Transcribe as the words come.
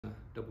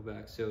double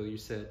back. So you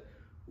said,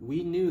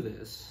 we knew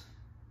this,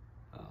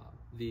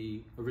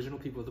 the original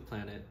people of the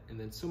planet, and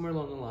then somewhere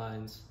along the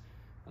lines,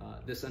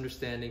 this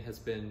understanding has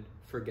been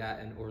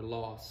forgotten or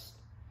lost.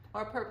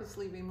 Or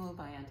purposely removed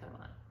by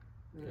Antoine.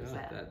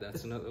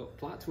 That's another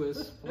plot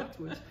twist.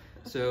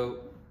 So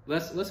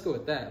let's go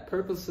with that.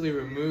 Purposely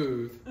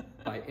removed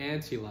by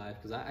anti-life,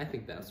 because I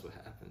think that's what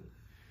happened.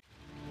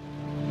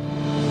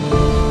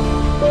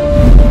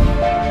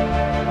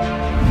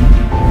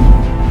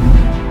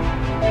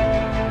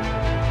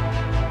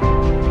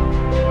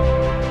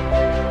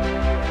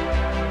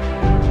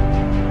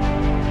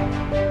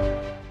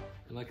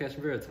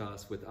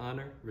 Veritas, with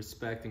honor,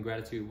 respect, and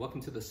gratitude. Welcome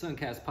to the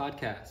Suncast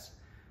Podcast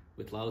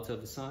with LaOta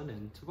of the Sun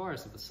and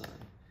Tarvars of the Sun.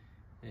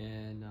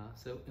 And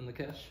so, in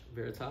Lakesh,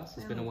 Veritas,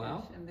 it's been a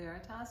while. In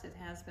Veritas, it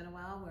has been a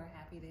while. We're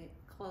happy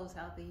to close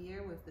out the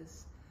year with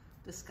this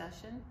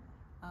discussion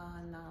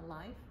on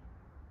life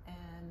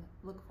and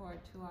look forward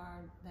to our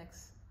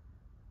next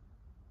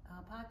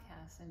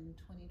podcast in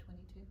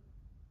 2022.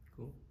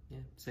 Cool. Yeah,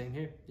 same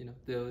here. You know,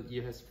 the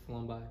year has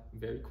flown by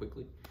very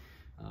quickly.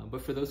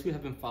 But for those who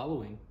have been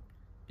following,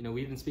 you know,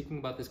 we've been speaking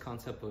about this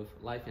concept of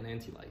life and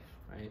anti-life,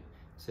 right?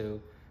 So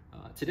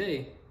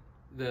today,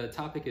 the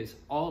topic is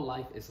all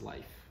life is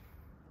life.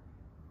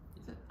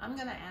 So I'm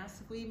going to ask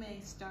if we may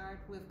start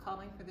with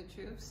calling for the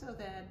truth so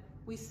that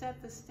we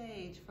set the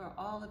stage for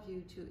all of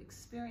you to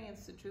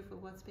experience the truth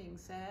of what's being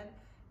said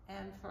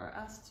and for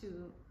us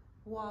to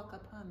walk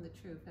upon the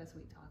truth as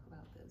we talk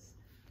about this.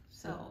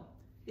 So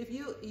if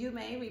you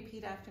may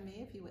repeat after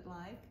me if you would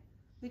like.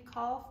 We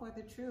call for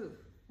the truth.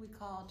 We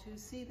call to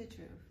see the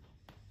truth.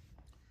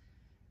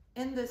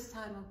 In this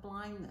time of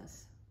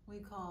blindness, we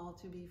call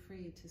to be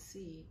free to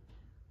see.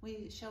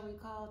 Shall we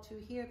call to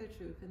hear the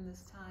truth in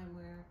this time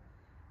where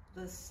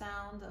the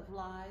sound of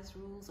lies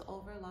rules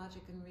over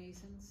logic and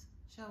reasons?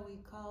 Shall we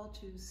call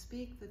to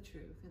speak the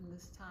truth in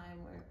this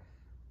time where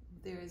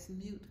there is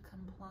mute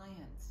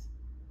compliance?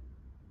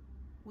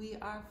 We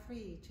are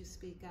free to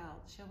speak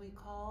out. Shall we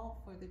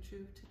call for the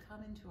truth to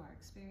come into our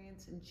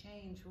experience and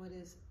change what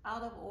is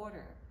out of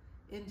order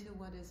into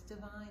what is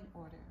divine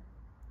order?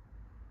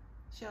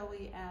 Shall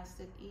we ask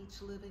that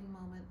each living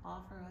moment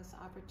offer us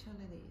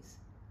opportunities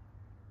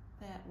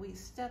that we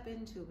step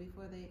into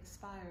before they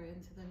expire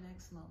into the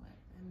next moment,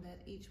 and that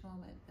each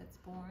moment that's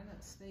born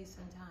of space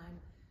and time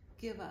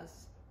give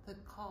us the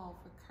call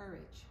for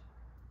courage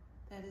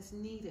that is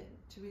needed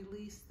to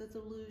release the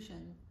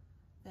delusion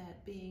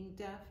that being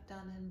deaf,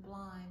 dumb, and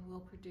blind will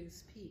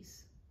produce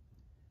peace.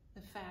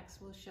 The facts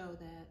will show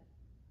that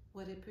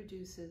what it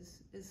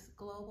produces is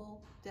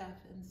global death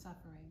and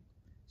suffering.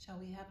 Shall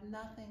we have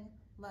nothing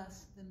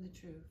less than the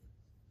truth?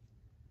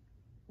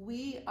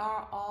 We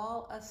are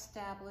all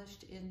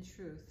established in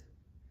truth.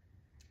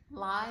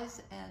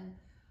 Lies and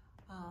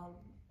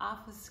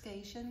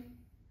obfuscation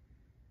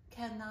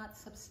cannot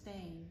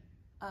sustain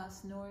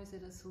us, nor is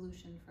it a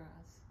solution for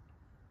us.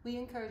 We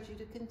encourage you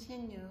to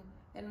continue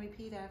and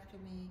repeat after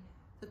me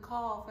the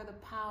call for the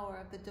power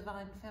of the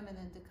divine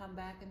feminine to come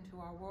back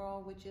into our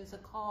world, which is a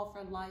call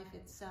for life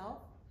itself.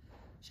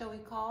 Shall we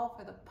call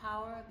for the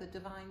power of the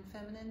divine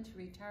feminine to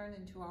return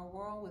into our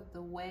world with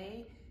the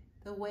way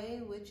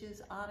which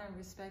is honor,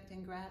 respect,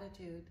 and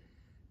gratitude.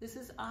 This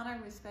is honor,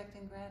 respect,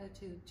 and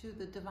gratitude to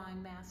the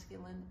divine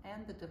masculine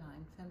and the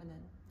divine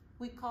feminine.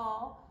 We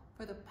call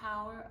for the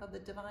power of the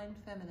divine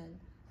feminine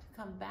to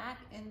come back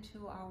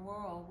into our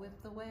world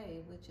with the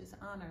way which is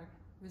honor,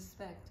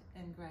 respect,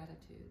 and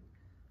gratitude.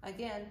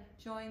 Again,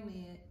 join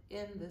me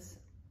in this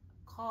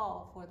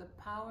call for the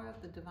power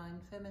of the divine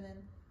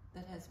feminine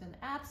that has been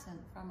absent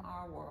from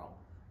our world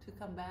to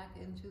come back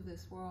into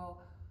this world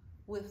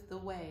with the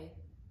way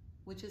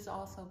which has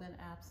also been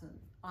absent,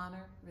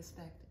 honor,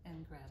 respect,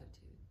 and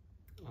gratitude.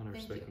 Honor,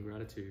 respect, and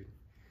gratitude.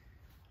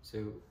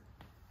 So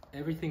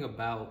everything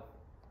about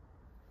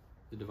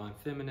the divine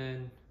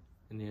feminine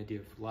and the idea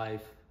of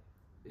life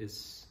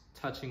is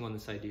touching on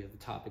this idea of the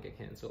topic at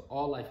hand. So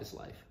all life is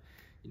life.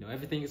 You know,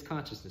 everything is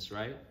consciousness,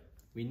 right?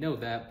 We know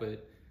that,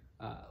 but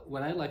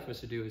what I'd like for us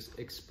to do is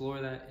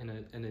explore that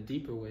in a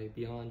deeper way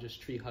beyond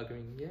just tree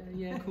hugging.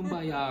 Yeah,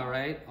 kumbaya,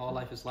 right? All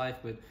life is life,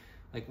 but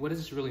like, what does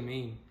this really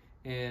mean?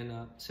 And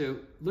so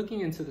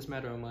looking into this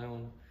matter on my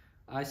own,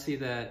 I see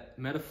that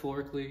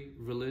metaphorically,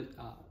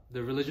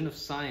 the religion of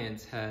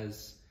science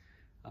has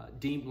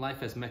deemed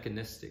life as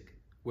mechanistic,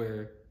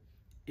 where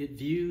it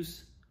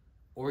views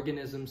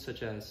organisms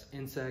such as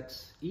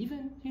insects,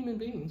 even human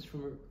beings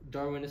from a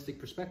Darwinistic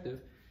perspective,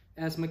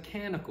 as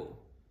mechanical.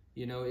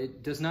 You know,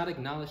 it does not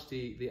acknowledge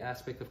the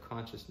aspect of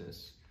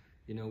consciousness,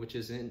 you know, which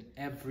is in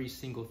every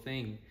single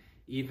thing.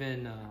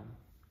 Even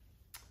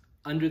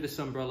under this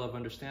umbrella of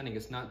understanding,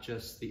 it's not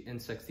just the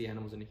insects, the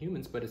animals, and the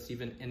humans, but it's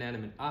even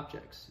inanimate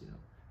objects, you know,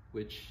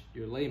 which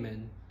your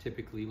layman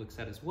typically looks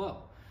at as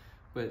well.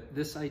 But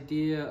this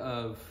idea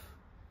of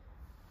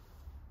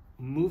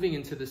moving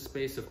into this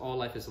space of all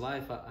life is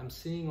life, I'm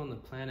seeing on the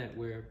planet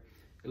where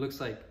it looks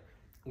like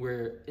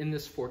we're in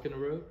this fork in the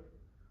road,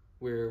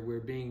 where we're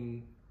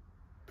being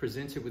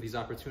presented with these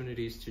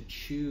opportunities to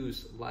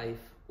choose life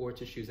or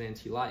to choose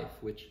anti-life,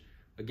 which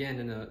again,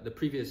 in the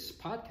previous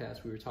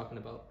podcast, we were talking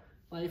about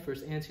life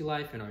versus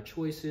anti-life and our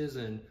choices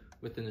and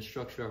within the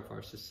structure of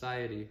our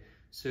society.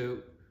 So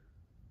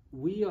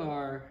we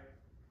are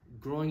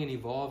growing and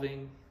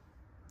evolving,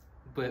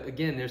 but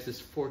again, there's this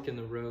fork in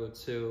the road.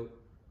 So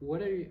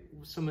what are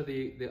some of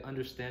the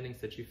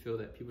understandings that you feel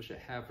that people should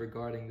have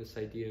regarding this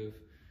idea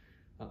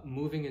of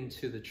moving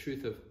into the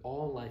truth of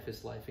all life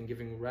is life and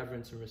giving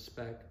reverence and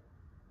respect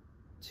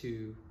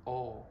to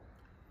all?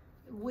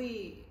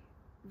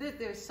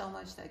 There's so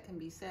much that can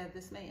be said.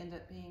 This may end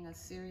up being a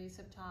series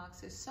of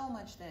talks. There's so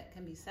much that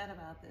can be said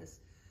about this.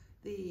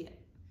 The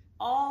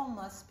all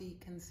must be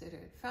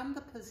considered from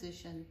the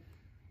position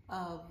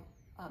of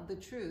the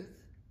truth,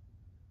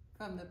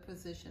 from the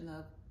position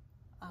of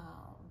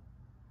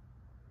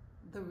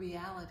the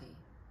reality.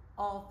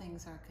 All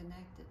things are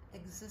connected.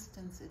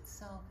 Existence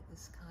itself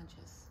is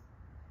conscious.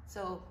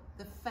 So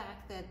the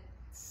fact that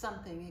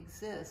something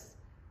exists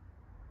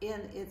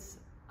in its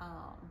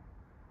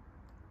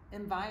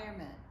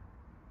environment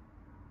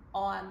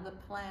on the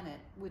planet,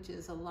 which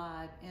is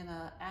alive, in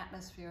an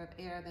atmosphere of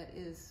air that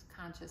is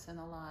conscious and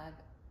alive,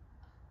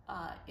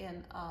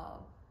 in a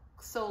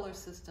solar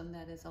system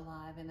that is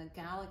alive, in a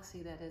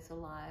galaxy that is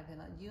alive, in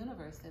a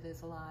universe that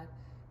is alive,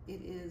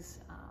 it is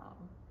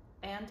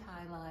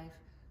anti-life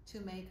to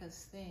make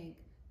us think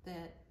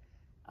that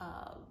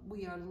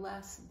we are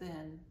less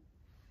than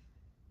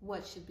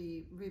what should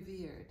be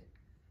revered,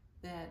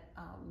 that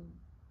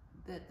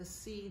the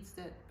seeds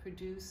that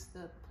produce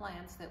the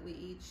plants that we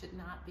eat should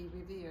not be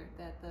revered,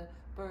 that the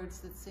birds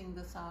that sing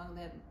the song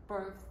that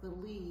birth the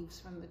leaves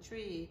from the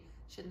tree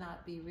should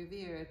not be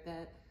revered,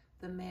 that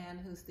the man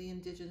who's the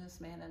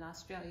indigenous man in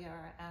Australia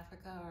or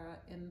Africa or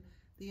in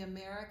the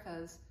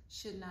Americas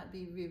should not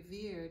be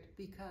revered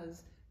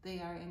because they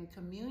are in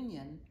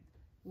communion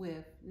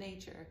with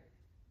nature.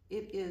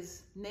 It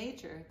is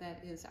nature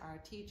that is our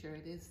teacher.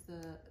 It is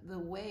the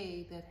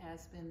way that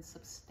has been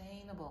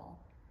sustainable.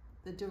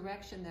 The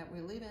direction that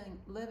we're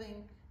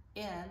living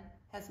in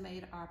has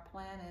made our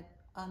planet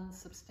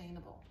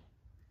unsustainable.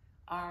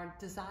 Our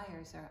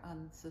desires are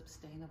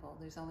unsustainable.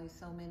 There's only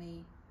so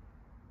many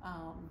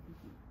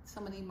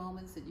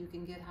moments that you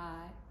can get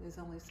high. There's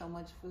only so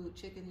much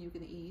chicken you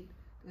can eat.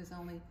 There's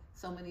only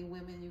so many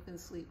women you can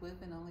sleep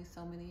with, and only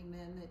so many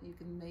men that you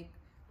can make,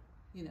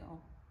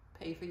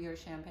 pay for your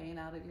champagne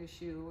out of your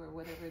shoe or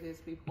whatever it is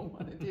people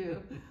want to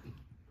do.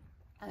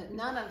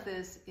 None of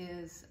this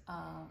is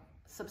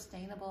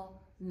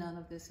sustainable. None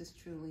of this is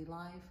truly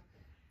life.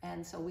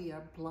 And so we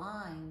are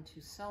blind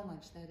to so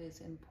much that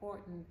is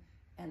important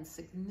and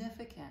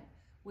significant.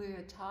 We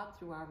are taught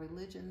through our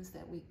religions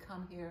that we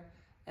come here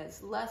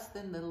as less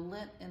than the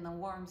lint in the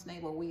worm's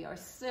navel. We are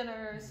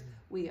sinners.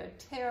 We are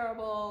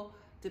terrible,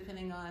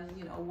 depending on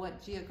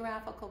what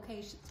geographical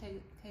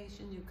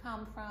location you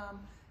come from.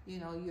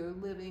 You're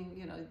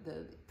living.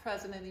 The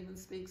president even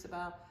speaks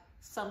about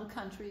some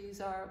countries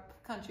are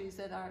countries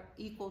that are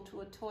equal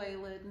to a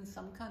toilet, and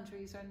some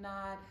countries are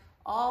not.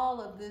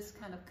 All of this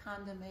kind of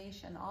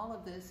condemnation, all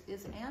of this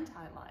is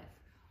anti-life.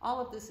 All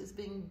of this is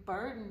being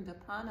burdened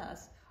upon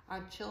us.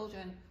 Our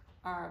children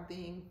are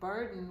being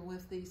burdened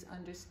with these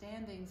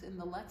understandings in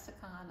the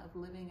lexicon of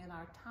living in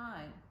our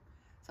time.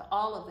 So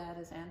all of that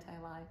is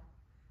anti-life.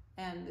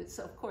 And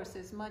of course,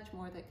 there's much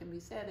more that can be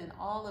said, and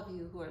all of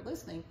you who are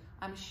listening,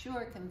 I'm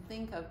sure, can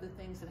think of the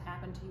things that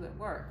happen to you at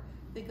work.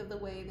 Think of the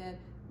way that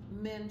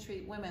men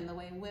treat women, the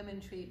way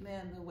women treat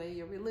men, the way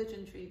your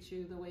religion treats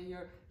you, the way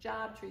your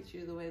job treats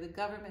you, the way the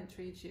government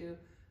treats you,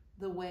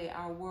 the way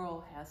our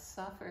world has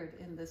suffered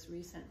in this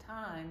recent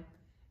time.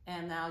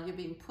 And now you're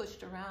being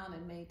pushed around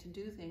and made to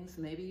do things.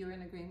 Maybe you're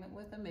in agreement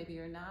with them, maybe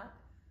you're not.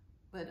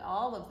 But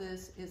all of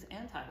this is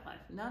anti-life.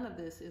 None of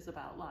this is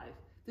about life.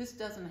 This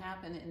doesn't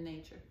happen in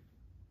nature.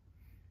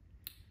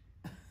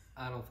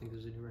 I don't think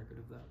there's any record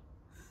of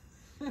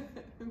that.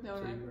 No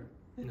record?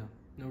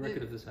 No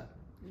record of this happening.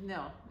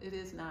 No, it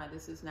is not.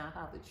 This is not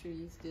how the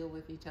trees deal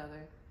with each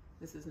other.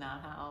 This is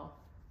not how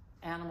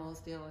animals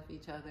deal with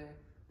each other.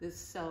 This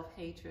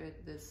self-hatred,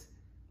 this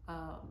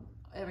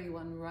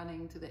everyone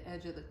running to the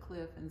edge of the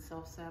cliff and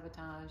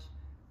self-sabotage,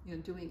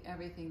 doing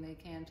everything they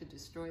can to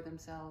destroy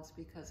themselves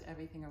because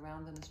everything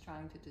around them is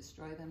trying to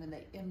destroy them, and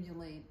they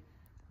emulate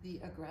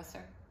the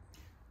aggressor.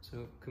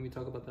 So can we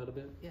talk about that a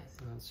bit? Yes.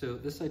 So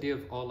this idea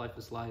of all life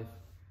is life,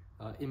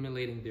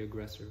 emulating the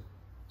aggressor.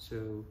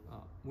 So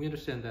we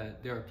understand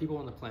that there are people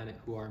on the planet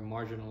who are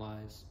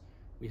marginalized.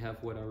 We have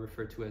what are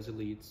referred to as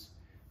elites.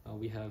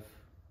 We have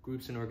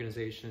groups and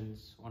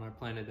organizations on our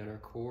planet that are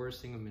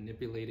coercing and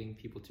manipulating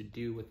people to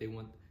do what they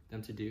want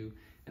them to do.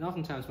 And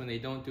oftentimes when they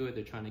don't do it,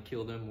 they're trying to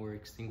kill them or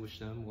extinguish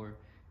them, or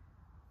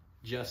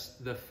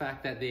just the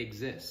fact that they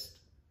exist,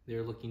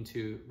 they're looking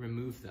to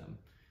remove them.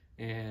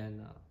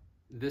 And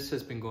this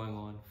has been going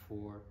on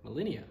for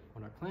millennia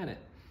on our planet.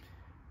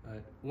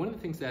 One of the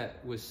things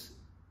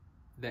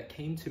that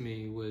came to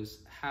me was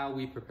how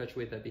we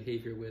perpetuate that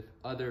behavior with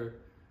other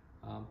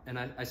and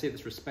I say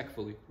this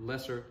respectfully,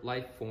 lesser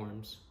life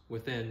forms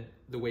within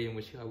the way in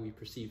which how we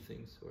perceive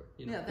things, or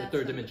the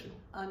third dimensional.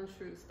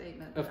 Untrue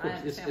statement. Of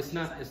course, it's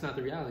not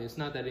the reality. It's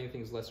not that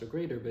anything's less or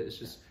greater, but it's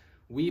just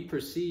we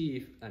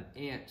perceive an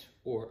ant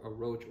or a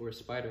roach or a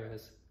spider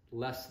as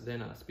less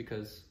than us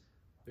because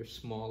they're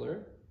smaller,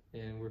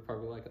 and we're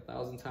probably like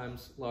 1,000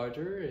 times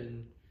larger,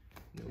 and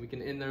we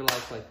can end their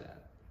life like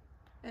that.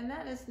 And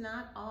that has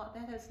not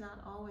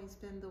always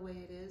been the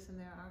way it is, and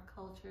there are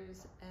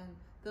cultures and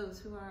those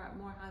who are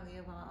more highly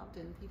evolved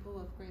and people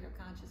with greater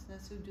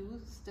consciousness who do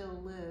still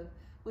live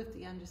with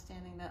the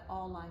understanding that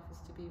all life is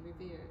to be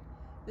revered.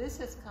 This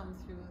has come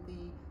through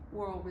the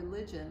world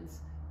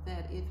religions,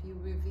 that if you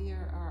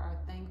revere or are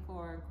thankful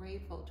or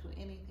grateful to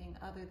anything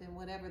other than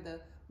whatever the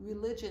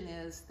religion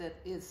is that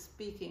is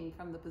speaking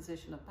from the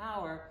position of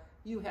power,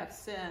 you have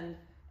sinned,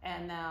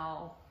 and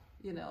now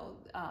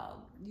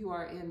you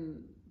are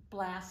in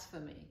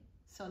blasphemy.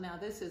 So now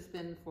this has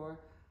been for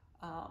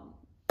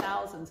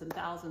thousands and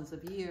thousands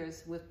of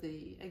years, with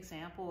the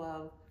example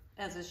of,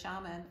 as a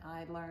shaman,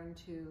 I learned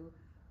to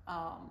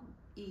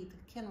eat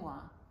quinoa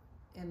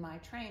in my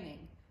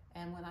training.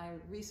 And when I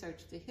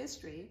researched the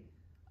history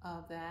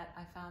of that,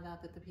 I found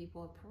out that the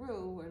people of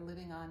Peru were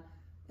living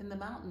in the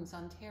mountains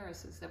on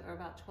terraces that were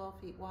about 12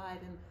 feet wide,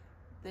 and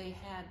they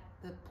had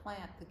the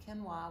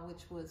quinoa,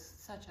 which was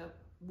such a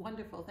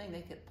wonderful thing.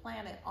 They could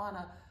plant it on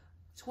a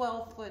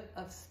 12 foot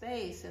of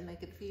space, and they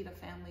could feed a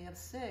family of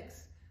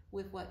 6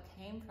 with what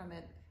came from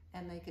it,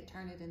 and they could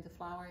turn it into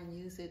flour and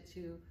use it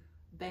to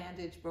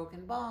bandage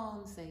broken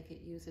bones. They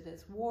could use it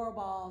as war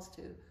balls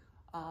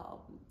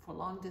for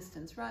long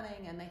distance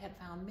running, and they had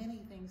found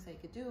many things they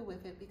could do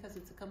with it because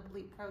it's a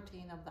complete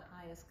protein of the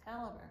highest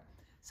caliber.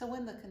 So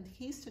when the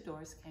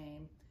conquistadors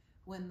came,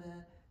 when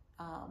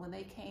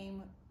they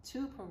came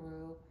to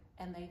Peru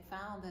and they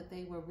found that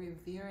they were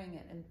revering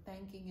it and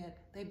thanking it,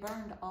 they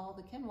burned all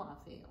the quinoa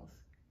fields,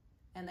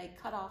 and they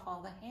cut off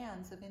all the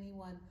hands of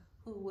anyone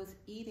who was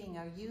eating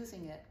or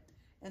using it.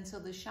 And so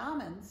the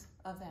shamans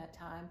of that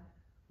time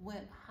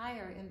went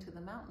higher into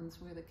the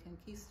mountains where the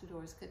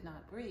conquistadors could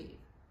not breathe.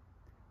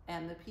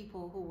 And the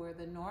people who were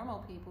the normal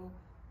people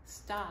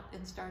stopped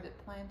and started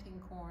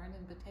planting corn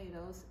and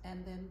potatoes,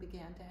 and then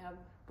began to have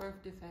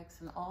birth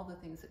defects and all the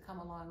things that come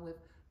along with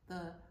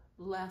the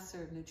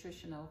lesser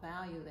nutritional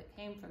value that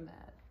came from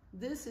that.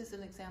 This is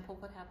an example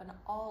of what happened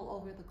all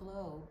over the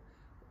globe.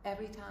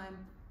 Every time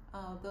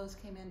those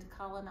came in to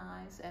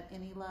colonize at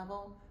any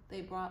level,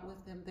 they brought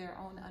with them their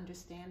own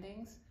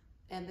understandings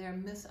and their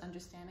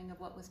misunderstanding of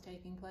what was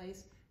taking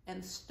place,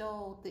 and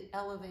stole the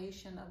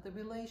elevation of the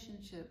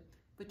relationship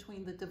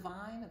between the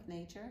divine of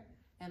nature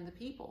and the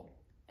people,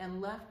 and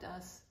left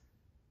us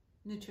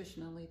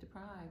nutritionally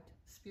deprived,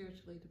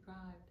 spiritually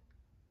deprived,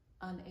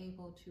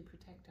 unable to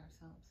protect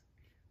ourselves.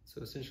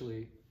 So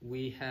essentially,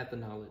 we had the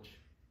knowledge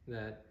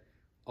that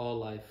all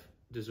life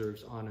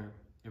deserves honor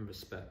and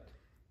respect,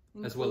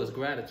 as well as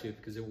gratitude,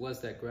 because it was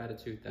that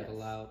gratitude that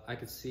allowed, I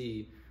could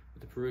see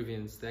with the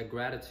Peruvians, that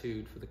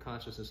gratitude for the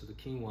consciousness of the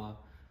quinoa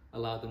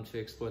allowed them to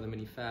explore the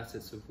many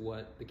facets of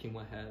what the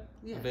quinoa had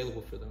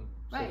available for them.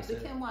 Right, the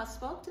quinoa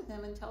spoke to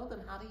them and told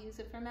them how to use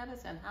it for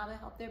medicine, how to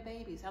help their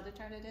babies, how to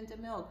turn it into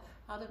milk,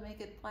 how to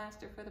make it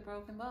plaster for the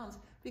broken bones,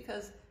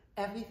 because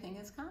everything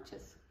is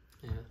conscious.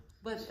 Yeah.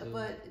 But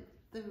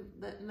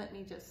let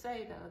me just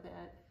say, though,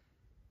 that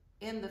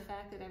in the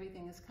fact that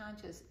everything is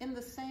conscious, in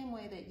the same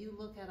way that you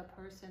look at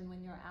a person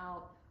when you're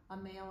out, a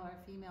male or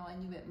a female,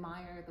 and you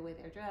admire the way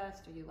they're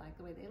dressed or you like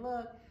the way they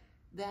look,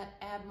 that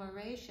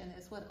admiration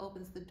is what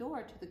opens the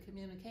door to the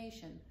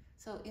communication.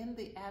 So in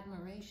the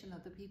admiration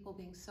of the people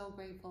being so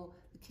grateful,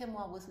 the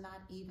quinoa was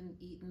not even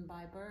eaten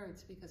by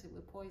birds because it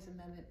would poison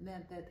them. It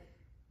meant that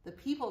the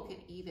people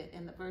could eat it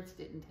and the birds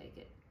didn't take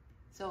it.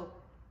 So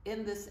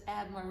in this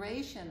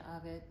admiration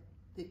of it,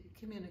 the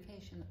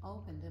communication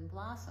opened and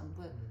blossomed.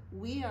 But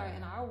we are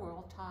in our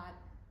world taught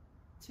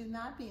to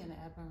not be in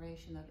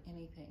admiration of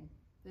anything.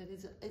 That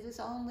it is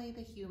only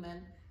the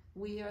human.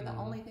 We are the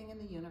only thing in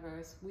the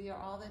universe. We are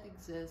all that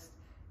exists,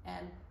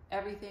 and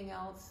everything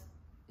else,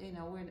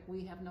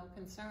 we have no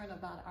concern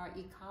about our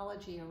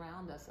ecology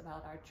around us,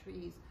 about our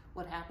trees,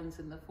 what happens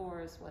in the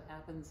forest, what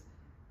happens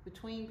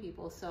between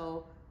people.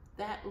 So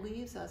that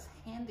leaves us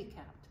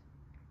handicapped,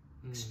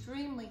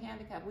 extremely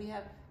handicapped. We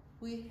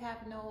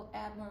have no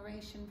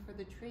admiration for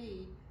the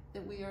tree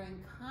that we are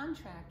in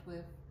contract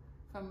with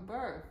from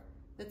birth,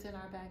 that's in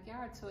our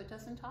backyard, so it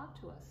doesn't talk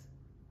to us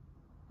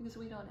because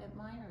we don't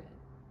admire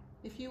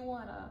it. If you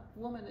want a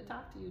woman to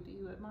talk to you, do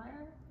you admire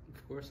her?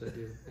 Of course I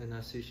do, and I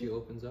see she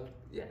opens up.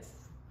 Yes.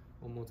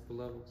 On multiple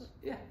levels.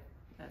 Yeah,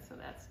 that's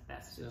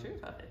the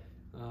truth of it.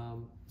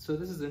 So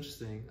this is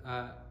interesting.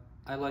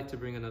 I like to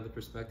bring another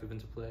perspective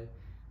into play.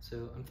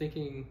 So I'm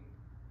thinking,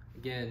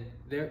 again,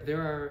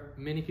 there are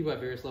many people at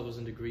various levels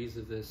and degrees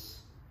of this.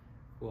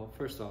 Well,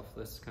 first off,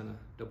 let's kind of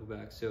double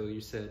back. So you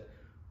said,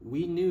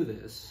 we knew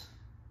this,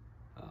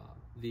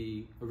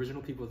 the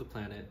original people of the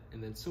planet,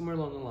 and then somewhere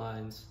along the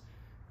lines,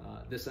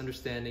 this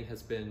understanding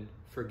has been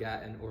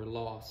forgotten or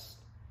lost.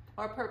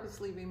 Or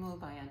purposely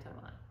removed by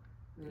intellect.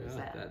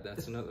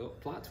 That's another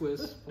plot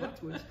twist. Plot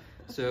twist.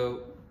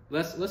 So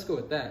let's go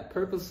with that.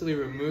 Purposely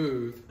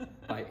removed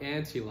by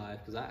anti-life,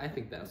 because I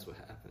think that's what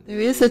happened. There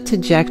is a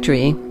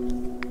trajectory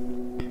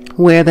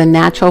where the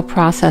natural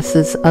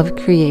processes of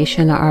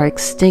creation are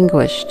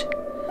extinguished.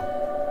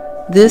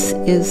 This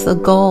is a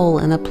goal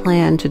and a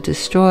plan to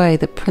destroy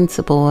the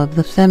principle of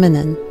the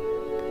feminine.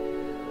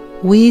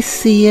 We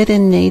see it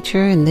in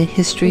nature in the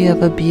history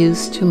of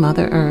abuse to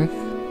Mother Earth,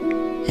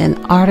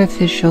 and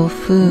artificial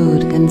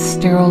food and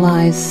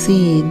sterilized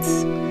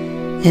seeds,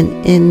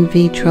 and in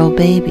vitro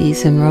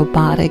babies and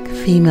robotic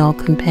female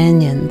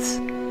companions,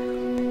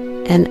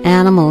 and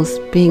animals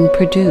being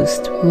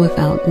produced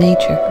without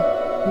nature.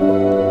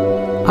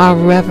 Our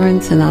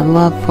reverence and our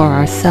love for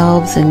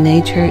ourselves and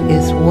nature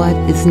is what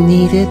is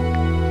needed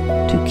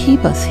to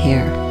keep us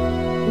here.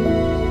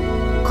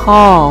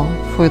 Call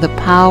for the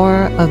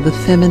power of the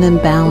feminine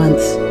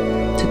balance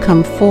to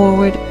come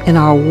forward in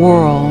our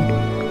world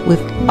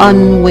with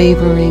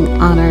unwavering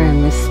honor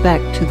and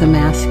respect to the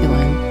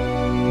masculine.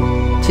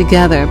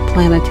 Together,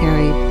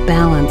 planetary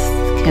balance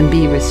can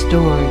be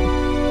restored.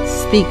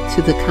 Speak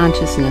to the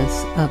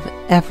consciousness of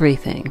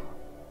everything.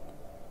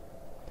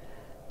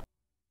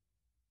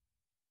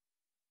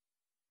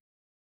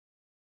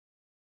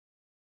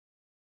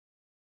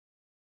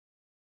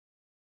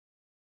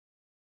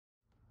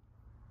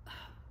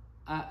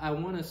 I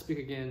want to speak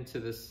again to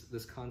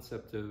this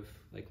concept of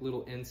like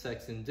little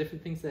insects and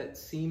different things that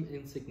seem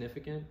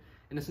insignificant.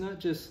 And it's not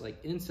just like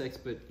insects,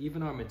 but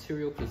even our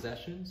material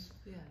possessions.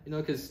 Yeah. You know,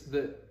 because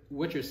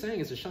what you're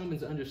saying is the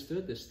shamans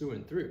understood this through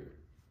and through.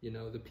 You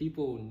know, the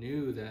people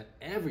knew that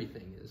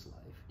everything is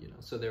life. You know,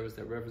 so there was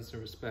that reverence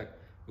and respect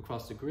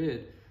across the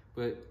grid.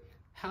 But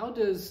how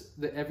does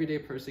the everyday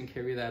person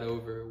carry that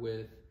over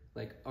with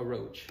like a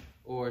roach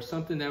or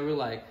something that we're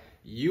like,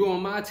 you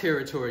on my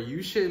territory,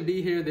 you shouldn't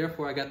be here,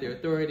 therefore I got the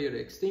authority to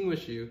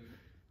extinguish you,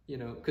 you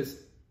know,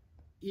 because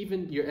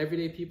even your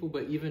everyday people,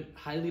 but even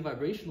highly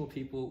vibrational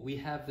people, we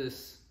have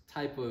this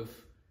type of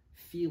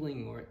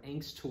feeling or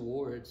angst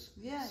towards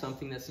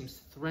something that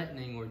seems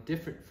threatening or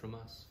different from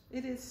us.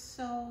 It is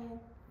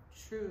so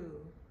true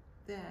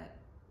that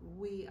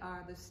we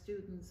are the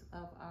students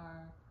of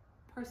our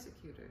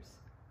persecutors.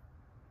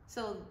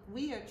 So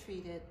we are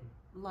treated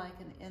like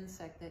an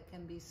insect that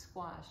can be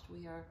squashed.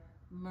 We are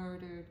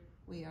murdered.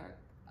 We are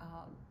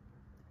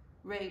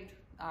raped.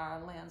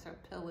 Our lands are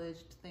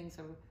pillaged. Things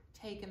are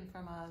taken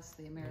from us.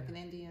 The American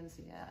Indians,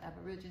 the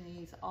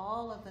Aborigines,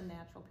 all of the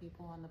natural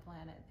people on the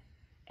planet.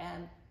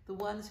 And the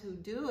ones who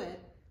do it,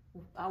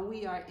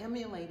 we are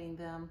emulating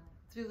them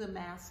through the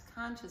mass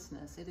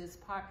consciousness. It is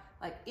part,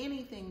 like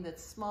anything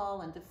that's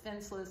small and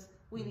defenseless,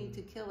 we need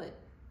to kill it.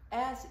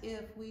 As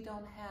if we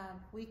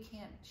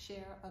can't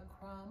share a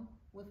crumb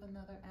with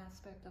another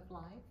aspect of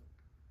life.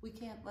 We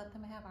can't let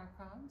them have our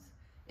crumbs.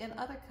 In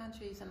other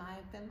countries, and I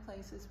have been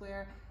places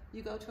where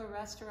you go to a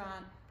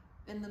restaurant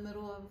in the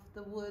middle of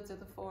the woods or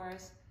the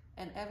forest,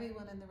 and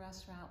everyone in the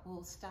restaurant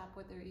will stop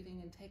what they're eating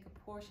and take a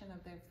portion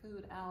of their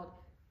food out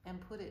and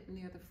put it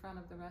near the front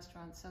of the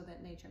restaurant so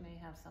that nature may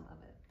have some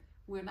of it.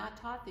 We're not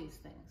taught these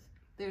things.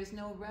 There's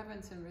no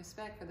reverence and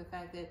respect for the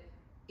fact that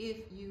if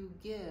you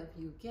give,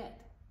 you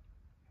get.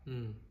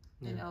 You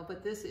know,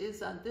 but this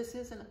is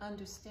an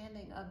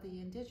understanding of the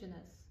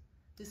indigenous.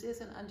 This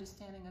is an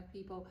understanding of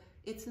people.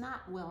 It's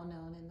not well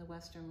known in the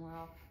Western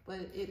world, but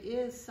it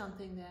is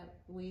something that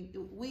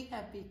we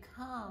have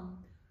become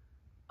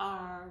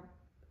our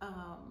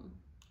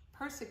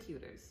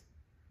persecutors.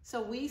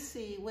 So we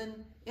see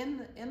when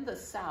in the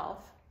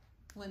South,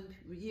 when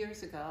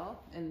years ago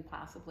and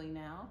possibly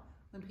now,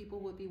 when people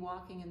would be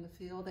walking in the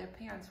field, their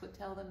parents would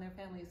tell them, their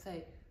family would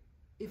say,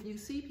 if you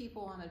see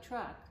people on a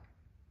truck,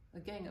 a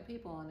gang of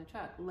people on a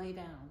truck, lay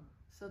down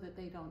so that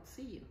they don't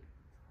see you,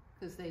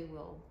 because they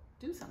will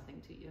do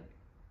something to you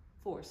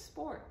for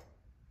sport,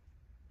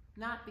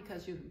 not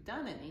because you've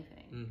done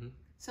anything.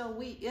 So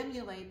we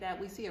emulate that.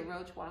 We see a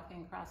roach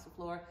walking across the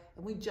floor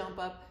and we jump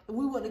up and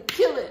we want to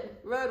kill it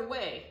right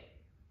away.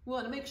 We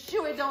want to make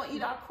sure it don't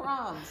eat our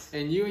crumbs.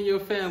 And you and your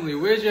family,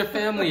 where's your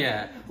family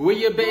at? Where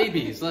your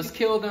babies? Let's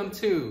kill them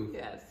too.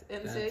 Yes,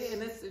 and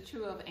it's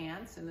true of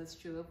ants, and it's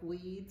true of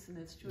weeds, and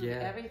it's true of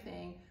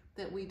everything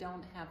that we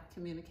don't have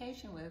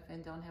communication with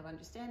and don't have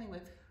understanding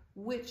with,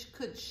 which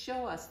could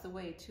show us the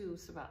way to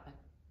survive.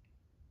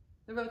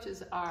 The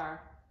roaches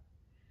are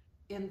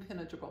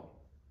impenetrable.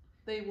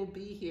 They will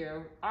be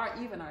here.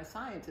 Even our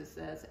scientist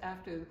says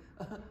after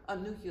a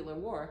nuclear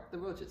war, the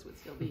roaches would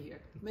still be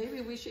here.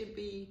 Maybe we should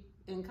be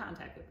in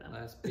contact with them.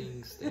 Last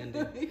being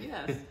standing.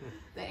 Yes.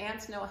 The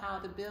ants know how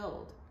to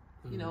build.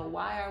 You know,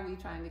 why are we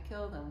trying to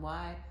kill them?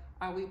 Why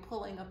are we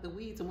pulling up the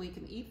weeds and we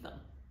can eat them?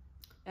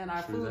 And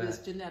our food is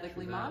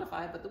genetically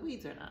modified, but the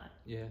weeds are not.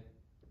 Yeah.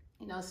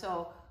 You know,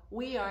 so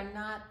we are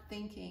not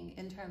thinking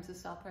in terms of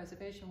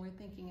self-preservation. We're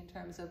thinking in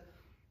terms of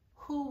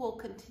who will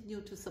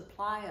continue to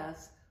supply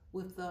us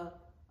with the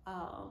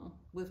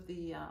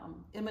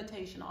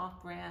imitation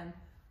off-brand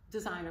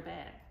designer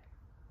bag.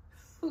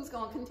 Who's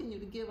going to continue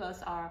to give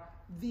us our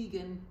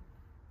vegan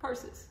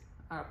purses,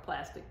 our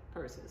plastic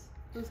purses?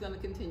 Who's going to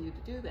continue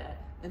to do that?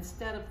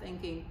 Instead of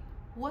thinking,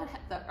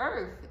 the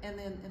earth and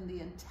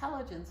the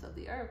intelligence of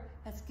the earth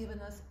has given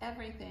us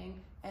everything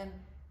and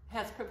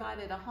has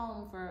provided a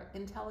home for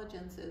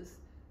intelligences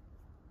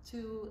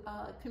to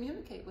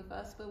communicate with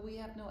us, but we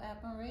have no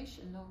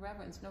admiration, no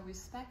reverence, no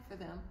respect for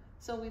them,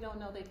 so we don't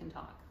know they can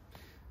talk.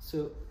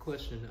 So,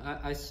 question,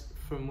 I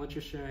from what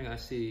you're sharing, I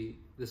see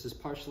this is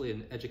partially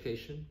an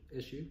education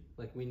issue.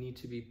 Like, we need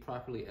to be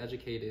properly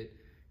educated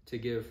to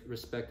give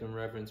respect and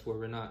reverence, where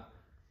we're not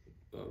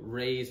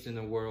raised in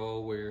a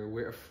world where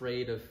we're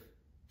afraid of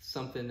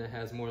something that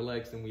has more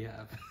legs than we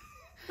have.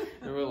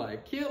 And we're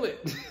like, kill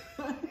it.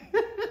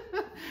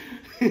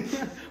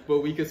 But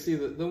we could see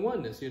the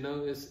oneness, you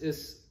know,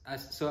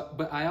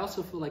 but I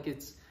also feel like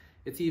it's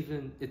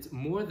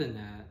more than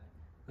that.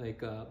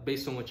 Like,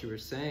 based on what you were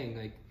saying,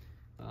 like,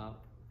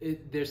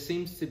 there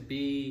seems to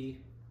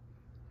be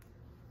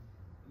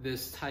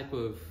this type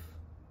of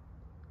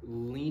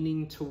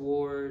leaning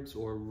towards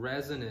or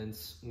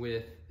resonance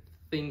with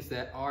things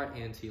that are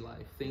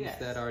anti-life, things Yes.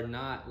 that are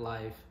not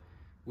life.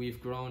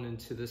 We've grown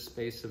into this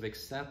space of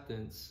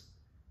acceptance,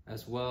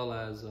 as well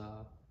as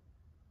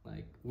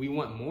like, we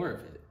want more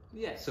of it.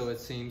 Yes. So it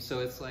seems, so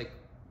it's like,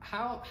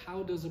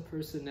 how does a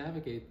person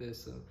navigate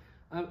this?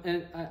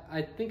 And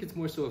I think it's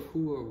more so of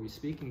who are we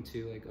speaking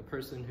to, like a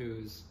person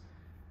who's,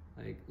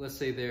 like, let's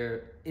say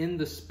they're in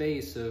the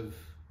space of,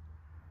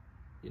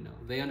 you know,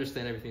 they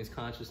understand everything's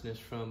consciousness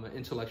from an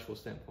intellectual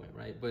standpoint,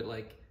 right? But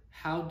like,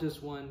 how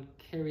does one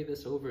carry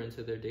this over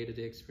into their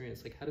day-to-day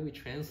experience? Like, how do we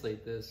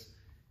translate this,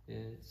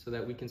 and so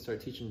that we can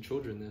start teaching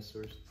children this,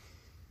 or,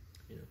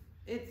 you know?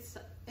 This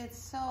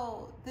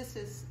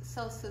is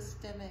so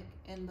systemic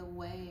in the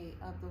way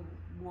of the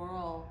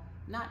world,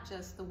 not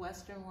just the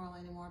Western world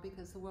anymore,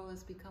 because the world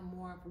has become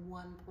more of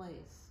one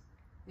place.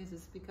 It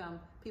has become,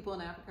 people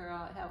in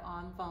Africa have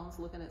on phones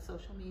looking at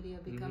social media,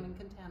 becoming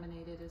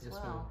contaminated as Yes,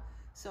 well. ma'am.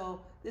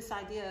 So this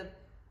idea of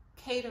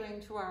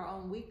catering to our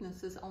own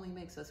weaknesses only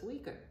makes us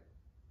weaker.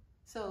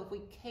 So if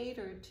we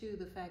cater to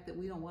the fact that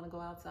we don't want to go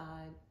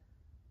outside,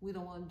 we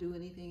don't want to do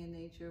anything in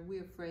nature,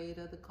 we're afraid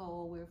of the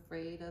cold, we're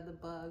afraid of the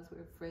bugs,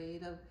 we're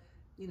afraid of,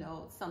 you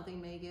know, something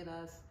may get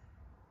us.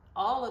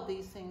 All of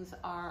these things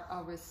are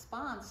a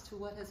response to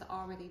what has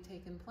already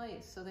taken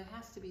place. So there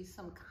has to be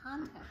some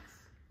context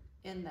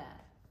in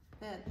that,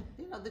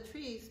 you know, the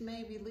trees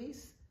may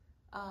release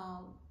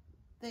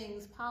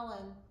things,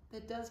 pollen,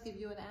 that does give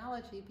you an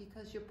allergy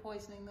because you're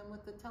poisoning them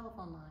with the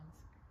telephone lines.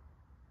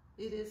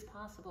 It is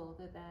possible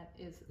that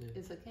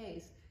is a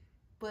case.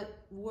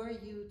 But were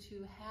you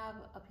to have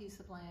a piece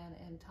of land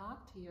and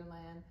talk to your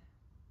land,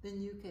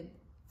 then you could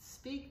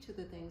speak to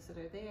the things that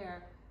are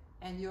there,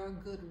 and your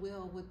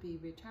goodwill would be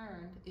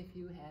returned if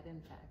you had,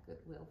 in fact,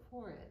 goodwill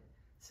for it.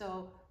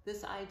 So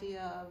this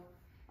idea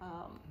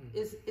of,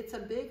 it's a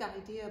big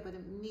idea, but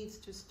it needs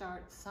to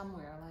start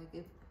somewhere. Like,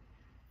 if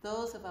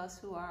those of us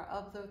who are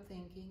of the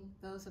thinking,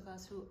 those of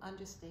us who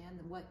understand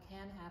what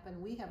can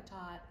happen, we have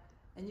taught,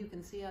 and you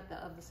can see at the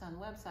OfTheSun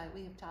website,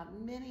 we have taught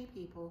many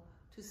people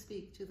to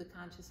speak to the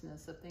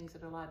consciousness of things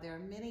that are alive. There are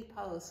many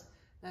posts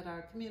that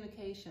are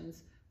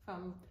communications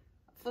from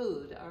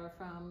food or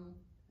from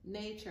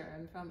nature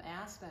and from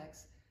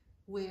aspects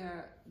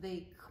where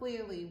they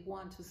clearly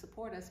want to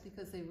support us,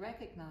 because they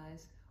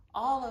recognize,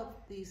 all of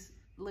these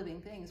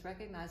living things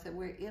recognize that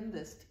we're in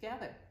this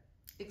together,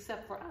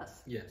 except for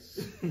us.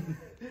 Yes.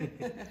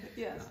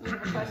 Yes, you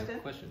have a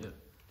question? Yeah.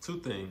 Two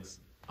things.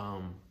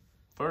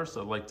 First,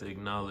 I'd like to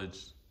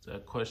acknowledge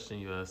that question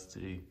you asked,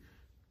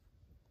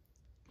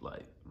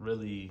 like,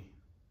 really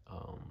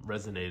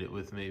resonated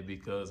with me,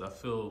 because I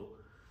feel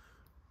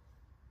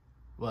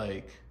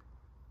like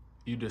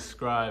you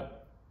described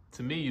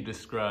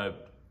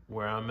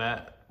where I'm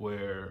at,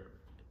 where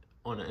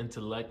on an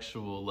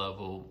intellectual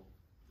level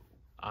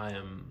I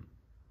am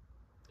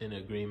in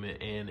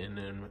agreement and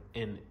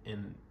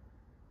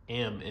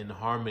am in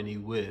harmony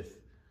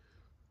with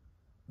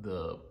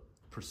the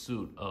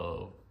pursuit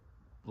of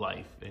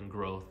life and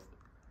growth.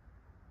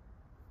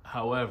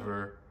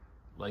 However,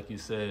 like you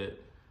said,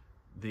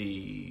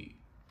 the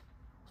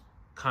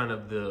kind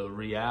of the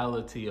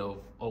reality of,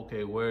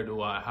 okay,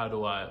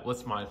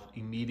 what's my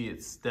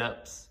immediate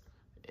steps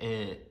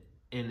in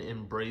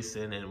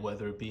embracing, and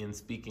whether it be in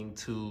speaking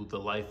to the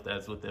life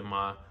that's within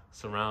my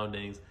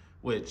surroundings,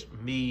 which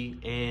me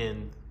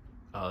and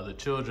the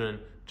children,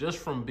 just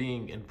from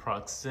being in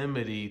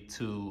proximity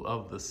to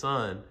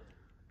OfTheSun,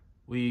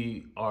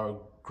 we are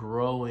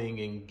growing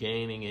and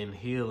gaining and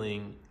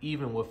healing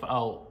even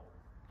without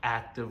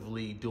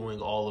actively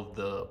doing all of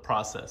the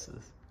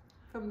processes.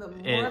 From the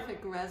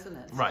morphic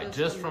resonance. Right,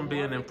 just from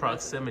being in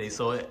proximity.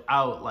 So it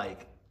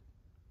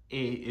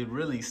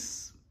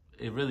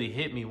really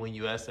hit me when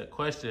you asked that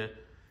question,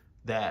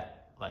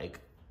 that, like,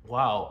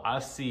 wow, I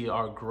see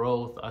our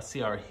growth, I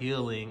see our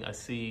healing, I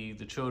see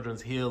the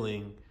children's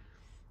healing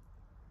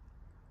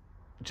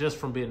just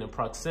from being in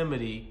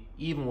proximity,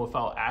 even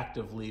without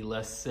actively,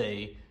 let's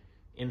say,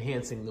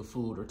 enhancing the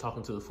food or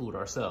talking to the food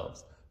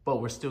ourselves. but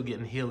we're still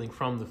getting healing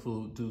from the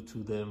food due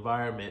to the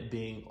environment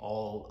being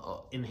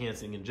all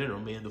enhancing in general,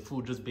 meaning the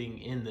food just being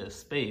in the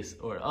space,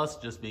 or us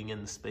just being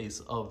in the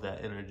space of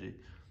that energy.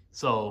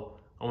 So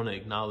I want to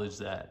acknowledge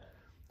that.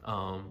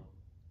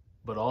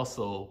 But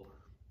also,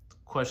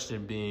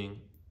 question being,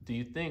 do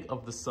you think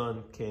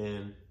OfTheSun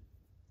can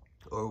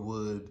or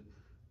would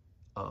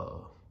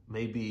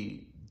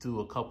maybe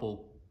do a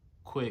couple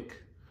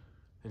quick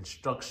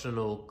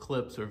instructional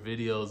clips or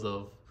videos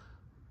of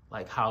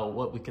like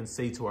what we can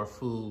say to our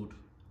food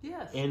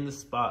Yes. in the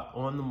spot,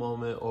 on the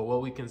moment, or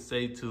what we can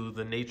say to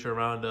the nature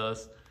around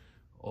us,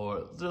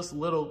 or just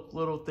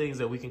little things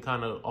that we can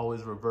kind of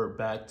always revert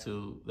back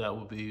to that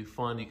would be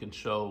fun. You can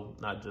show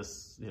not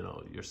just,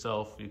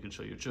 yourself, you can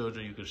show your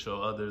children, you can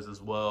show others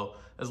as well,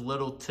 as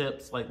little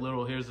tips, like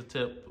here's a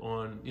tip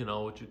on,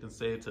 what you can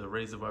say to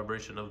raise the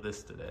vibration of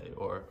this today,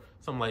 or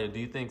something like that. Do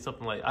you think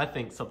I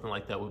think something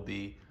like that would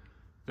be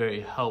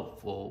very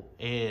helpful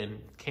and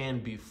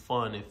can be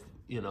fun if,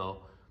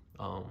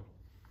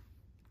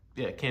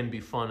 it can be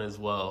fun as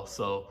well.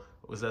 So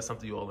was that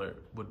something you all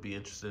would be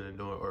interested in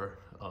doing or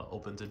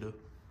open to do?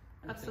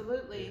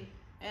 Absolutely.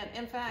 And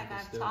in fact,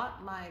 I've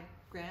taught my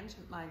grandson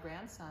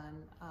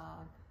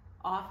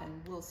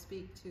often will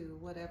speak to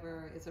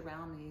whatever is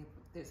around me.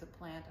 If there's a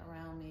plant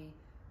around me,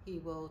 he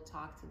will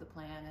talk to the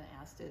plant and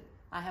ask it.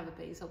 I have a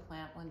basil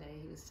plant. One day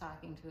he was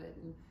talking to it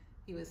and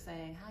he was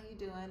saying, "How you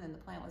doing?" And the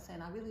plant was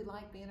saying, "I really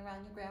like being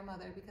around your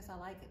grandmother because I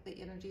like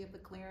the energy of the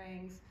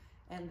clearings."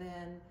 And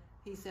then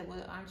he said,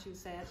 "Well, aren't you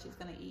sad she's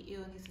going to eat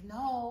you?" And he said,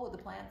 "No." The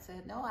plant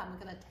said, "No, I'm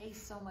going to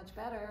taste so much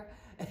better."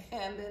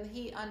 And then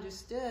he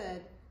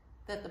understood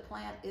that the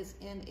plant is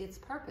in its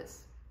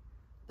purpose.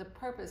 The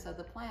purpose of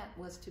the plant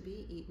was to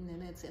be eaten,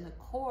 and it's in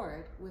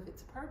accord with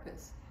its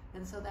purpose.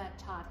 And so that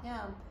taught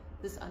him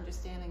this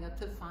understanding of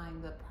to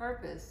find the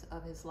purpose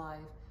of his life.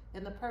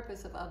 And the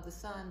purpose of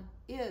OfTheSun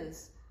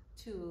is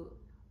to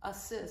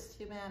assist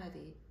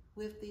humanity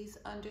with these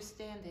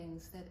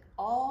understandings that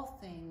all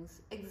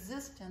things,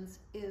 existence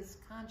is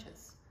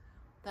conscious.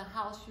 The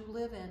house you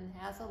live in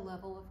has a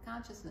level of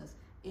consciousness.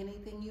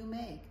 Anything you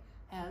make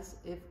has,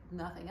 if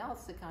nothing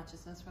else, the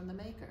consciousness from the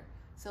maker.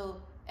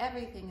 So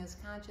everything is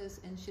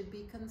conscious and should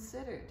be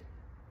considered.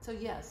 So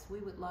yes, we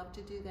would love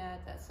to do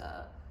that.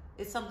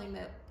 It's something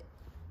that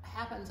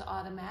happens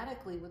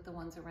automatically with the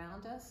ones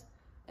around us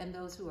and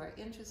those who are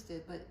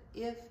interested. But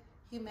if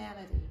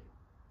humanity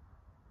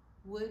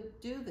would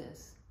do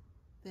this,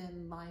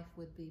 then life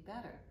would be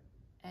better,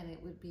 and it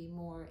would be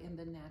more in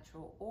the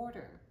natural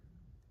order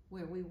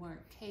where we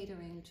weren't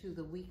catering to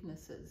the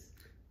weaknesses.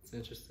 It's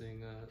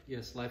interesting.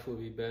 Yes, life would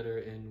be better,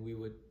 and we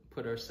would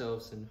put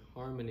ourselves in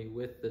harmony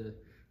with the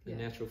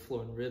natural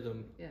flow and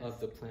rhythm of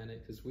the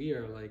planet, because we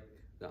are like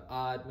the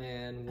odd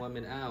man,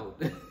 woman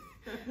out.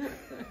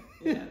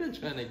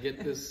 Trying to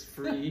get this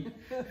free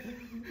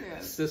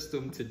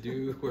system to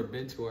do or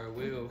bend to our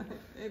will.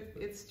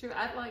 It's true.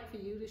 I'd like for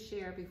you to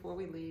share before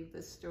we leave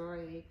the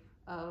story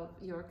of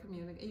your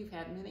You've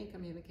had many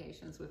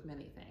communications with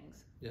many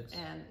things. Yes.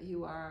 And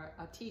you are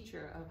a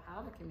teacher of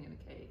how to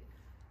communicate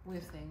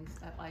with things.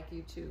 I'd like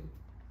you to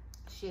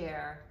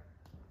share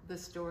the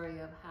story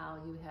of how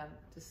you have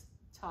just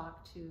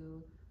talked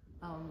to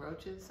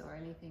roaches or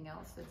anything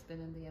else that's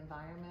been in the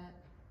environment,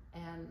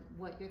 and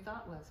what your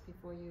thought was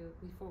before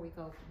we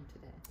go from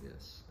today.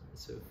 Yes.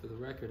 So for the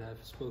record,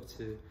 I've spoke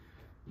to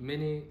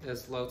many,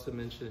 as LaOta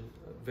mentioned,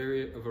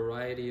 a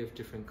variety of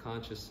different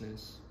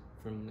consciousness,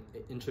 from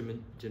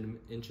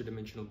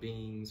interdimensional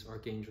beings,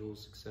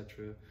 archangels,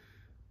 etc.,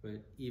 but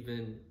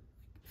even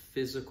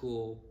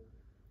physical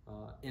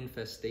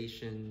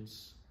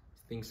infestations,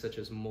 things such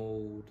as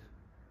mold,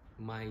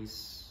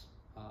 mice,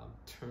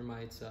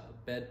 termites,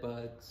 bed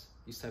bugs,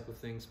 these type of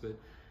things. But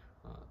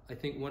I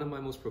think one of my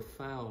most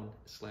profound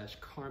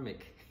 /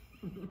 karmic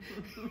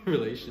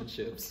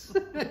relationships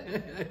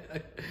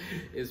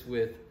is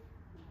with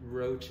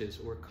roaches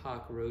or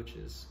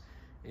cockroaches.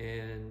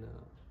 And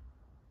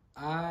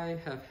I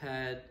have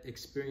had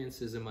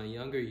experiences in my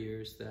younger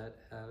years that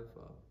have,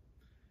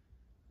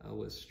 I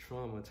was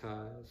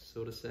traumatized,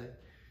 so to say,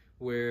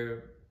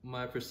 where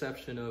my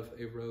perception of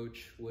a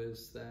roach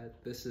was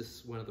that this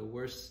is one of the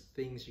worst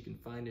things you can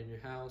find in your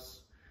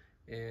house,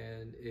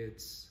 and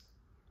it's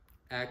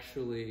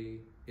actually,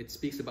 it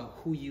speaks about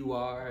who you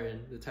are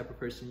and the type of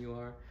person you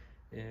are,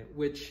 and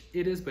which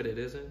it is, but it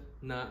isn't,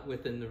 not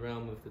within the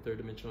realm of the third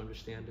dimensional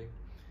understanding,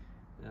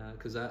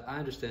 because I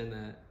understand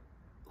that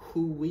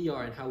who we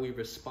are and how we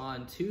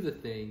respond to the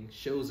thing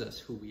shows us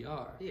who we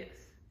are. Yes.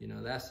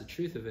 That's the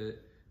truth of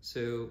it.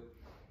 So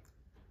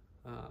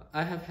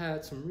I have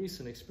had some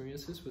recent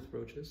experiences with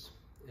roaches,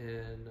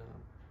 and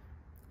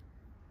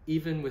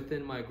even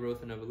within my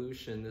growth and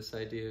evolution, this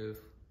idea of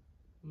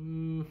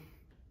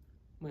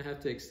might have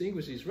to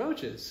extinguish these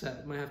roaches,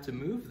 I might have to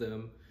move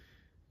them.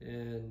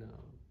 And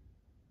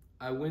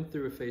I went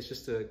through a phase,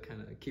 just to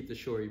kind of keep the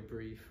story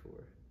brief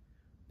or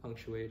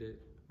punctuate it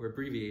or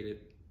abbreviate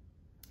it.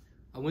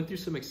 I went through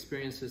some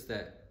experiences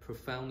that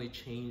profoundly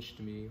changed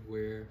me,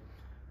 where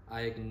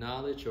I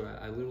acknowledged, or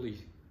I literally,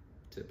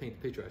 to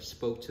paint the picture, I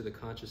spoke to the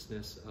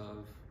consciousness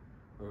of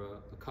or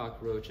a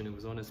cockroach, and it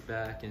was on its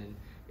back, and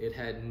it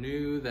had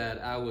knew that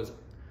I was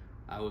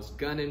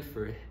gunning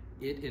for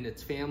it and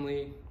its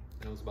family,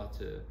 and I was about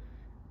to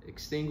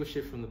extinguish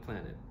it from the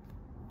planet.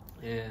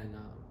 And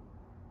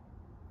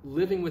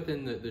living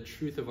within the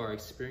truth of our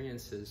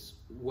experiences,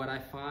 what I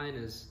find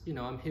is,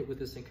 I'm hit with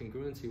this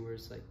incongruency where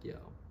it's like,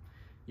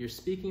 you're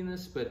speaking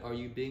this, but are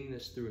you being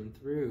this through and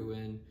through?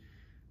 And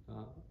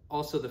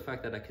also the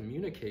fact that I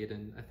communicate,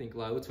 and I think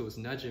LaOta was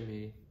nudging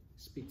me,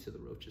 speak to the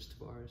roaches,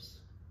 Tarvars,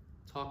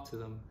 talk to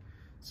them.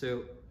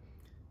 So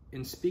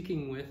in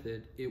speaking with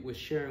it, it was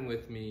sharing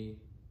with me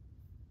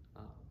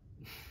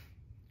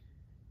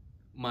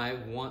my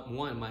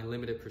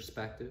limited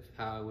perspective,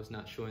 how I was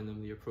not showing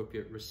them the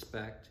appropriate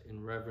respect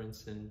and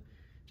reverence, and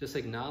just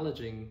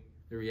acknowledging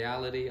the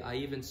reality. I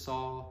even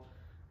saw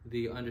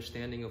the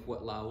understanding of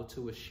what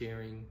LaOta was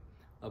sharing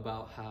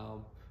about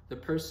how the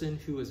person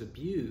who is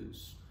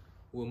abused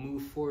will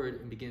move forward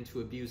and begin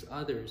to abuse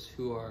others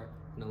who are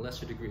in a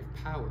lesser degree of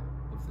power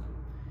of them.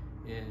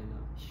 And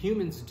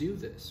humans do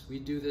this. We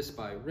do this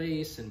by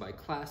race and by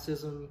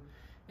classism,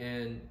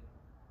 and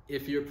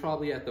if you're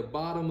probably at the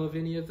bottom of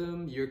any of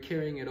them, you're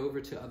carrying it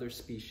over to other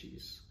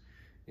species.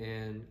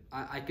 And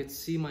I could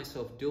see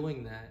myself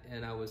doing that,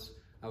 and I was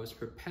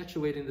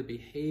perpetuating the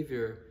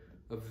behavior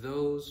of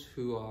those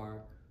who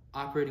are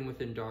operating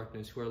within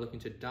darkness, who are looking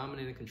to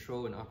dominate and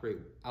control and operate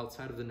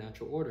outside of the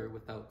natural order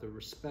without the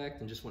respect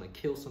and just want to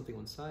kill something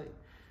on sight.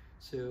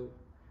 So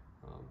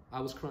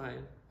I was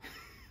crying.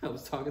 I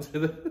was talking to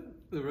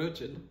the roach,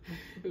 and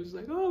it was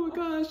like, oh my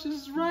gosh,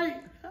 this is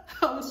right.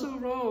 I was so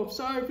wrong. I'm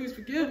sorry, please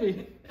forgive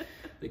me.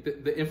 Like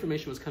the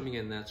information was coming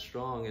in that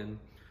strong, and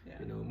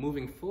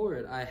moving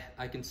forward,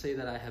 I can say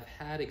that I have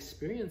had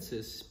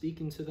experiences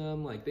speaking to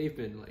them, like they've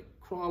been like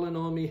crawling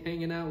on me,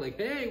 hanging out, like,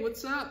 hey,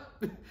 what's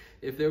up?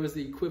 If there was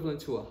the equivalent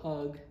to a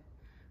hug,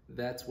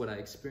 that's what I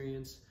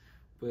experienced.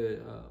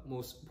 But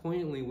most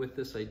poignantly with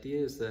this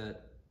idea is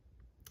that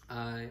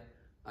I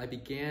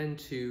began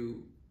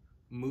to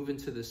move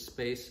into this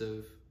space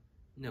of,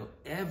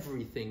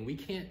 everything. We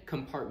can't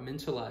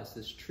compartmentalize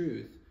this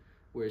truth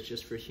where it's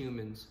just for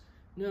humans.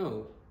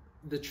 No,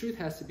 the truth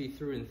has to be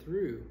through and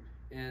through.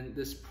 And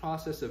this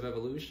process of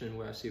evolution,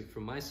 where I see it for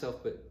myself,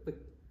 but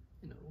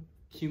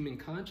human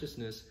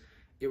consciousness,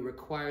 it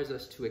requires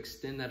us to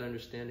extend that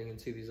understanding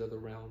into these other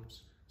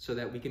realms so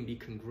that we can be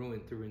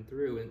congruent through and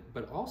through,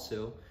 but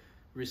also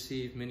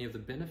receive many of the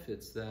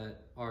benefits that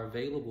are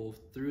available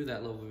through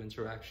that level of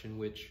interaction,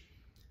 which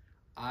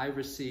I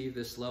receive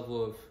this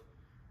level of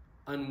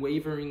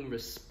unwavering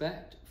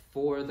respect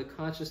for the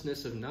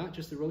consciousness of not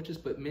just the roaches,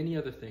 but many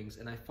other things.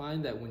 And I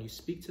find that when you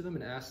speak to them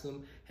and ask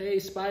them, hey,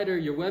 spider,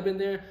 your web in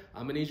there,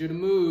 I'm gonna need you to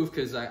move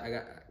because I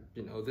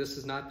got, this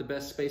is not the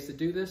best space to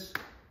do this.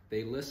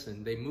 They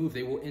listen, they move,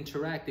 they will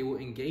interact, they will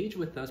engage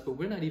with us, but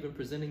we're not even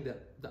presenting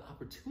the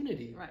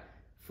opportunity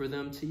for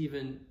them to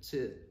even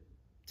to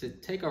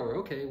take our,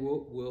 okay,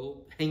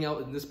 we'll hang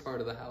out in this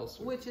part of the house.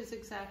 Which is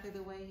exactly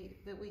the way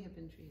that we have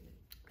been treated.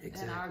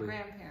 Exactly. And our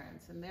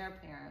grandparents and their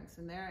parents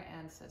and their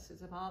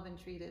ancestors have all been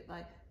treated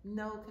like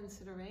no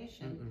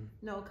consideration,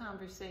 no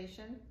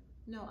conversation,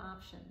 no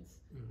options.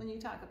 When you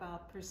talk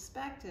about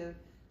perspective,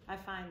 I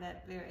find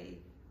that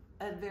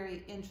a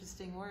very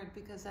interesting word,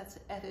 because that's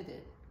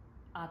edited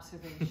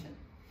observation.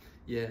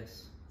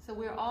 Yes. So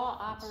we're all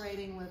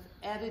operating with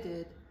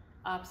edited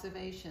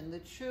observation. The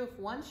truth,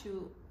 once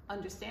you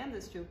understand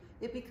this truth,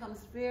 it becomes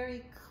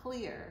very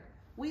clear.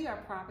 We are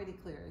property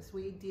clearers.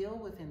 We deal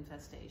with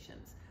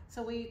infestations.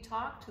 So we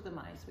talk to the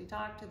mice, we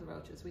talk to the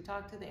roaches, we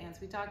talk to the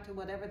ants, we talk to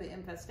whatever the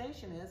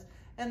infestation is,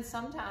 and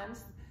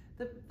sometimes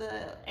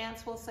the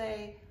ants will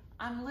say,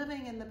 I'm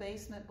living in the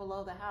basement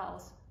below the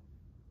house.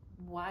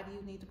 Why do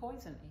you need to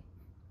poison me?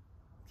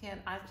 Can't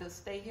I just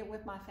stay here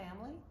with my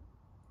family?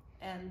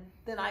 And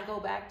then I go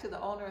back to the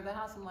owner of the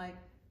house. I'm like,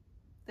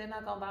 they're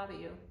not gonna bother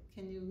you.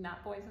 Can you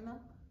not poison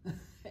them?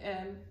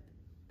 And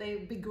they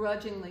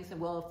begrudgingly say,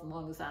 well, as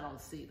long as I don't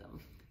see them.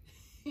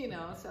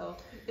 So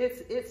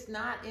it's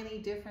not any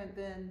different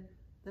than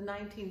the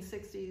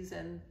 1960s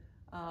and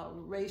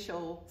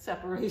racial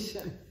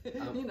separation.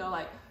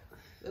 Like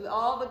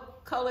all the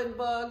colored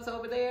bugs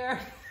over there.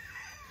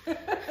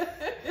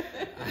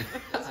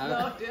 It's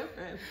no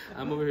different.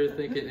 I'm over here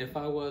thinking, if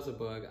I was a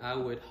bug, I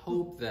would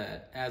hope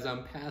that as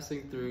I'm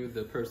passing through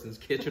the person's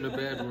kitchen or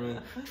bedroom,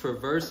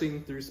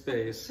 traversing through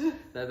space,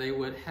 that they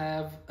would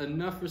have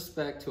enough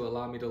respect to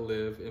allow me to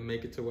live and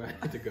make it to where I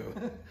need to go.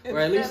 Or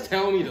at least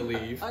tell me to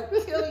leave. Or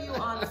kill you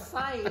on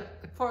sight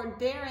for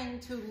daring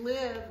to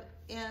live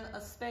in a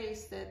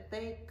space that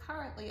they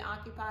currently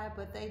occupy,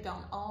 but they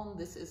don't own.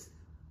 This is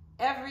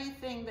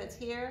everything that's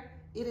here.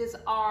 It is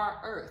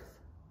our earth.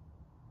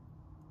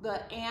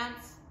 The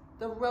ants,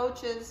 the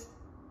roaches,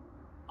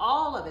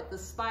 all of it, the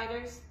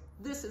spiders,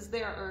 this is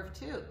their earth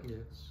too.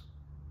 Yes.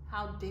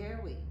 How dare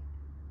we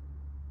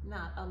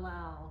not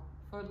allow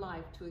for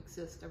life to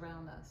exist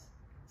around us?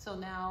 So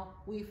now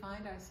we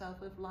find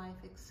ourselves with life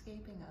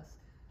escaping us.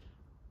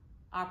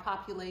 Our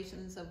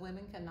populations of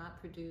women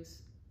cannot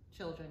produce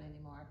children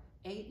anymore.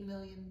 8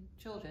 million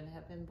children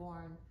have been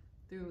born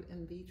through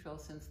in vitro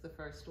since the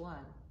first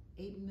one.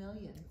 8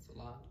 million. That's a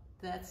lot.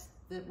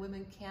 That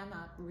women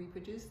cannot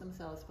reproduce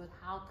themselves, but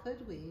how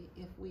could we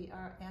if we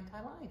are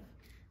anti-life?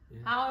 Yeah.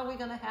 How are we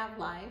going to have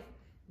life,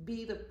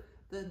 be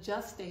the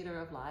gestator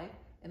of life,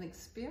 and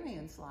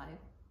experience life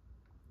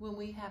when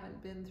we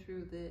haven't been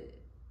through the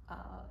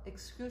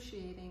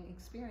excruciating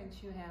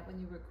experience you had when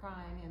you were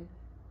crying and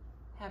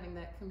having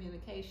that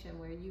communication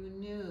where you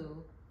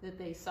knew that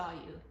they saw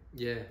you?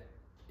 Yeah,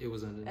 it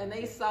was undeniable. And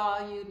they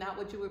saw you, not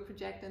what you were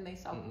projecting, they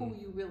saw who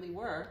you really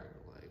were.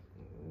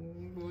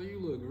 Like, boy, you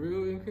look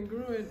real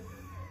incongruent.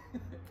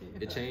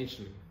 It changed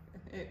me.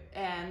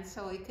 And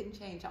so it can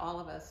change all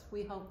of us.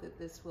 We hope that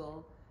this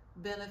will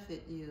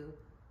benefit you.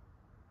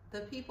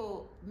 The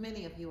people,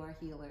 many of you are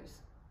healers,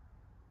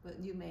 but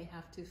you may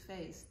have to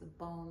face the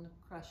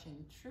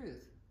bone-crushing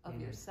truth of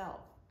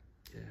yourself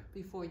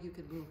before you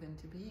could move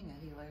into being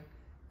a healer.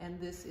 And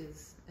this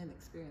is an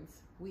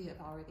experience we have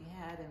already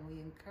had, and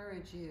we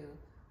encourage you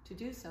to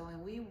do so.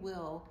 And we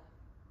will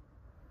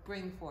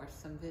bring forth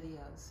some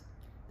videos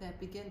that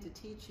begin to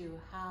teach you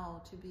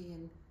how to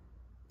be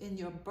in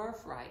your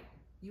birthright.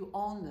 You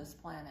own this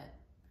planet.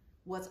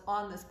 What's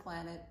on this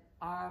planet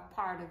are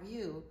part of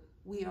you.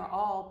 We are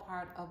all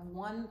part of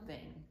one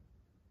thing.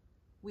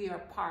 We are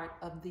part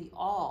of the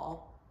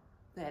all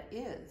that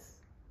is,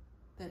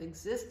 that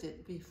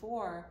existed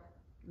before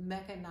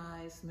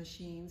mechanized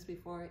machines,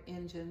 before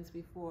engines,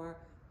 before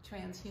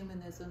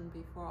transhumanism,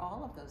 before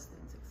all of those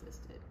things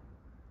existed.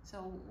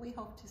 So we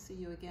hope to see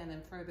you again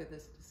and further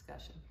this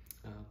discussion.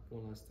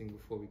 One last thing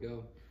before we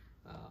go.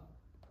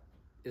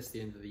 It's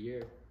the end of the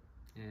year.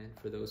 And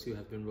for those who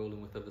have been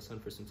rolling with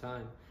OfTheSun for some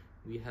time,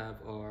 we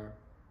have our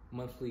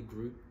monthly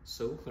group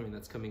soul clearing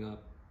that's coming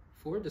up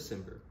for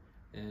December.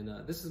 And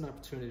this is an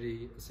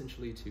opportunity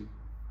essentially to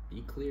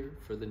be clear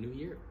for the new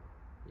year.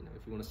 You know,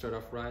 if you want to start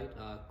off right,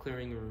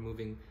 clearing and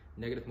removing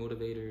negative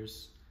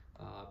motivators,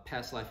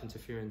 past life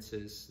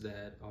interferences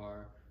that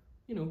are,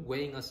 you know,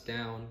 weighing us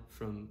down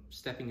from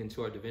stepping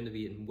into our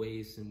divinity in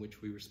ways in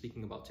which we were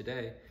speaking about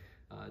today.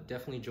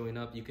 Definitely join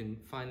up. You can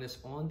find this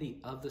on the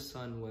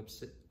OfTheSun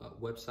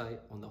website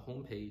on the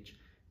homepage,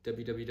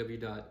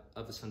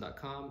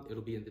 www.ofthesun.com.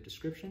 It'll be in the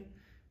description,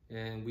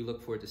 and we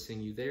look forward to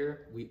seeing you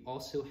there. We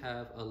also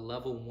have a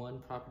level 1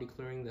 property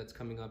clearing that's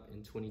coming up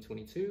in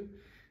 2022.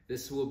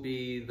 This will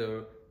be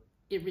the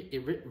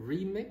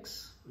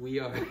remix. We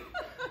are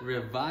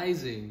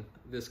revising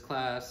this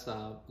class.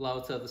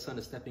 LaOta and TheSun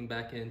is stepping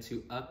back in to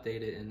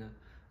update it, and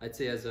I'd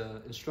say as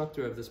an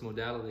instructor of this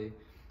modality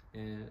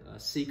and a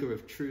seeker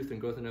of truth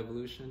and growth and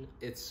evolution,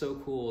 it's so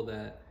cool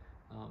that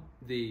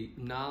the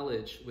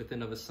knowledge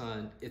within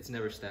OfTheSun, it's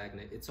never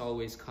stagnant. It's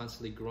always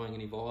constantly growing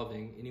and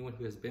evolving. Anyone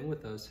who has been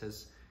with us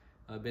has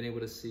been able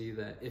to see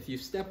that if you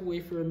step away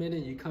for a minute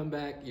and you come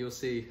back, you'll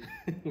see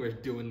we're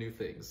doing new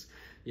things,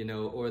 you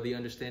know, or the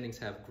understandings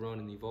have grown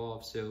and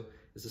evolved. So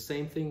it's the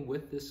same thing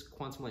with this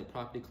Quantum Light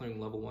Property Clearing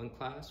Level 1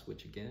 class,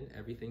 which again,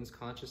 everything's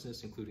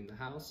consciousness, including the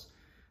house.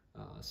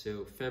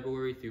 So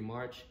February through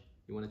March,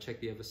 you want to check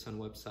the OfTheSun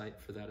website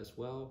for that as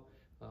well.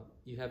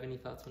 You have any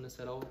thoughts on this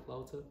at all,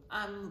 LaOta?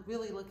 I'm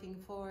really looking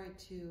forward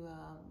to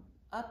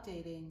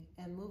updating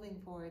and moving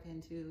forward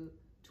into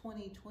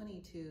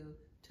 2022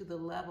 to the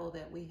level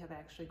that we have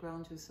actually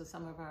grown to. So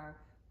some of our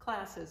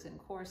classes and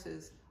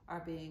courses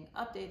are being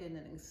updated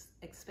and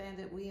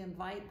expanded. We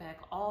invite back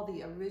all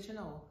the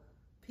original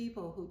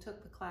people who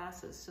took the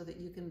classes so that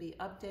you can be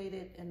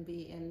updated and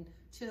be in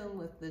tune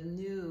with the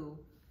new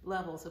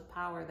levels of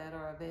power that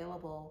are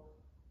available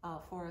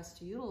for us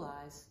to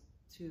utilize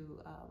to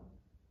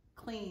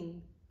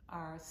clean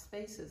our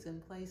spaces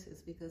and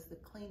places, because the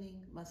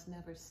cleaning must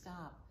never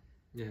stop.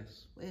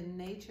 Yes. In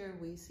nature,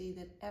 we see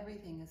that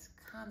everything is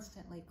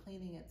constantly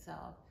cleaning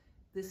itself.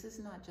 This is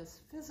not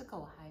just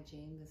physical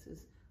hygiene, this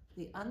is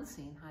the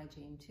unseen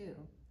hygiene too.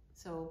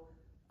 So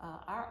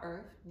our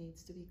earth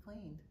needs to be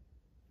cleaned.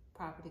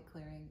 Property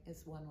clearing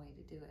is one way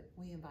to do it.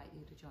 We invite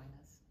you to join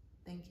us.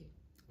 Thank you.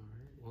 All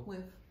right. Well,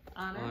 with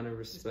honor,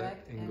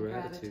 respect, and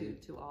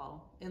gratitude to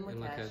all. In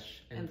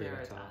Lakesh and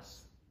Veritas.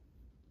 Veritas.